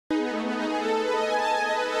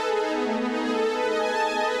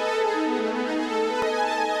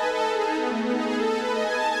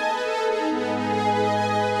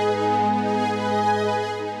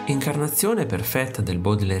Incarnazione perfetta del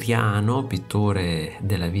baudelairiano, pittore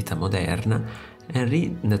della vita moderna,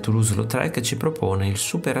 Henri de Toulouse-Lautrec ci propone il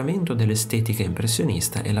superamento dell'estetica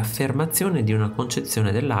impressionista e l'affermazione di una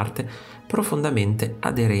concezione dell'arte profondamente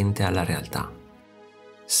aderente alla realtà.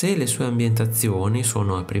 Se le sue ambientazioni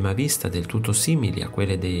sono a prima vista del tutto simili a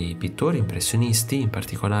quelle dei pittori impressionisti, in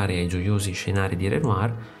particolare ai gioiosi scenari di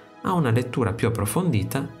Renoir, a una lettura più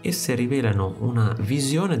approfondita esse rivelano una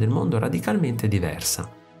visione del mondo radicalmente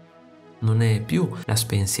diversa. Non è più la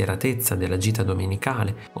spensieratezza della gita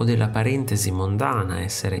domenicale o della parentesi mondana a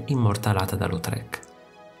essere immortalata da Lautrec,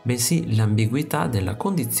 bensì l'ambiguità della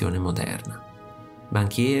condizione moderna.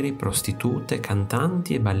 Banchieri, prostitute,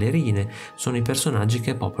 cantanti e ballerine sono i personaggi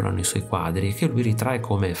che popolano i suoi quadri e che lui ritrae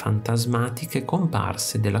come fantasmatiche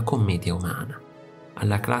comparse della commedia umana.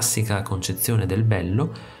 Alla classica concezione del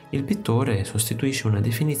bello, il pittore sostituisce una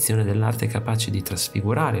definizione dell'arte capace di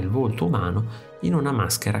trasfigurare il volto umano in una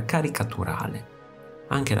maschera caricaturale.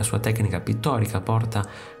 Anche la sua tecnica pittorica porta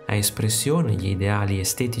a espressione gli ideali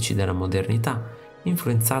estetici della modernità,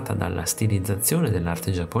 influenzata dalla stilizzazione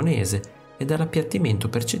dell'arte giapponese e dall'appiattimento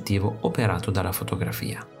percettivo operato dalla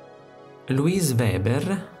fotografia. Louise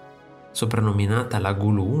Weber, soprannominata la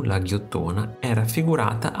Goulue, la ghiottona, è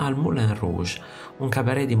raffigurata al Moulin Rouge, un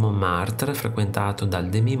cabaret di Montmartre frequentato dal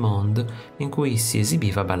demi-monde in cui si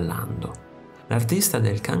esibiva ballando. L'artista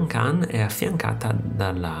del cancan è affiancata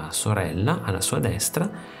dalla sorella alla sua destra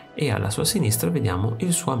e alla sua sinistra vediamo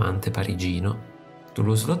il suo amante parigino.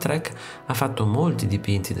 Toulouse-Lautrec ha fatto molti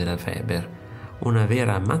dipinti della Weber, una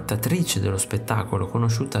vera mattatrice dello spettacolo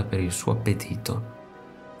conosciuta per il suo appetito.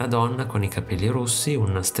 La donna con i capelli rossi,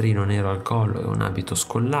 un nastrino nero al collo e un abito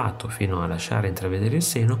scollato fino a lasciare intravedere il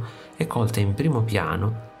seno è colta in primo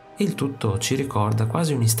piano e il tutto ci ricorda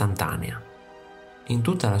quasi un'istantanea. In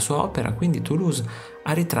tutta la sua opera quindi Toulouse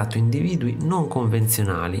ha ritratto individui non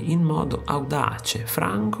convenzionali in modo audace,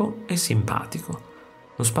 franco e simpatico.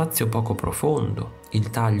 Lo spazio poco profondo, il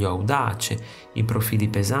taglio audace, i profili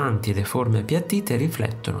pesanti e le forme appiattite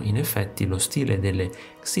riflettono in effetti lo stile delle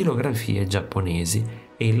xilografie giapponesi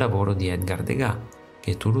e il lavoro di Edgar Degas,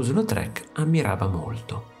 che Toulouse-Lautrec ammirava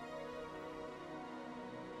molto.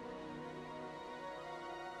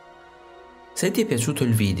 Se ti è piaciuto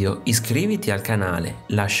il video, iscriviti al canale,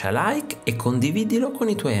 lascia like e condividilo con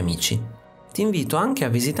i tuoi amici. Ti invito anche a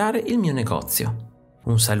visitare il mio negozio.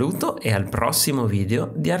 Un saluto e al prossimo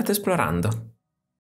video di Artesplorando!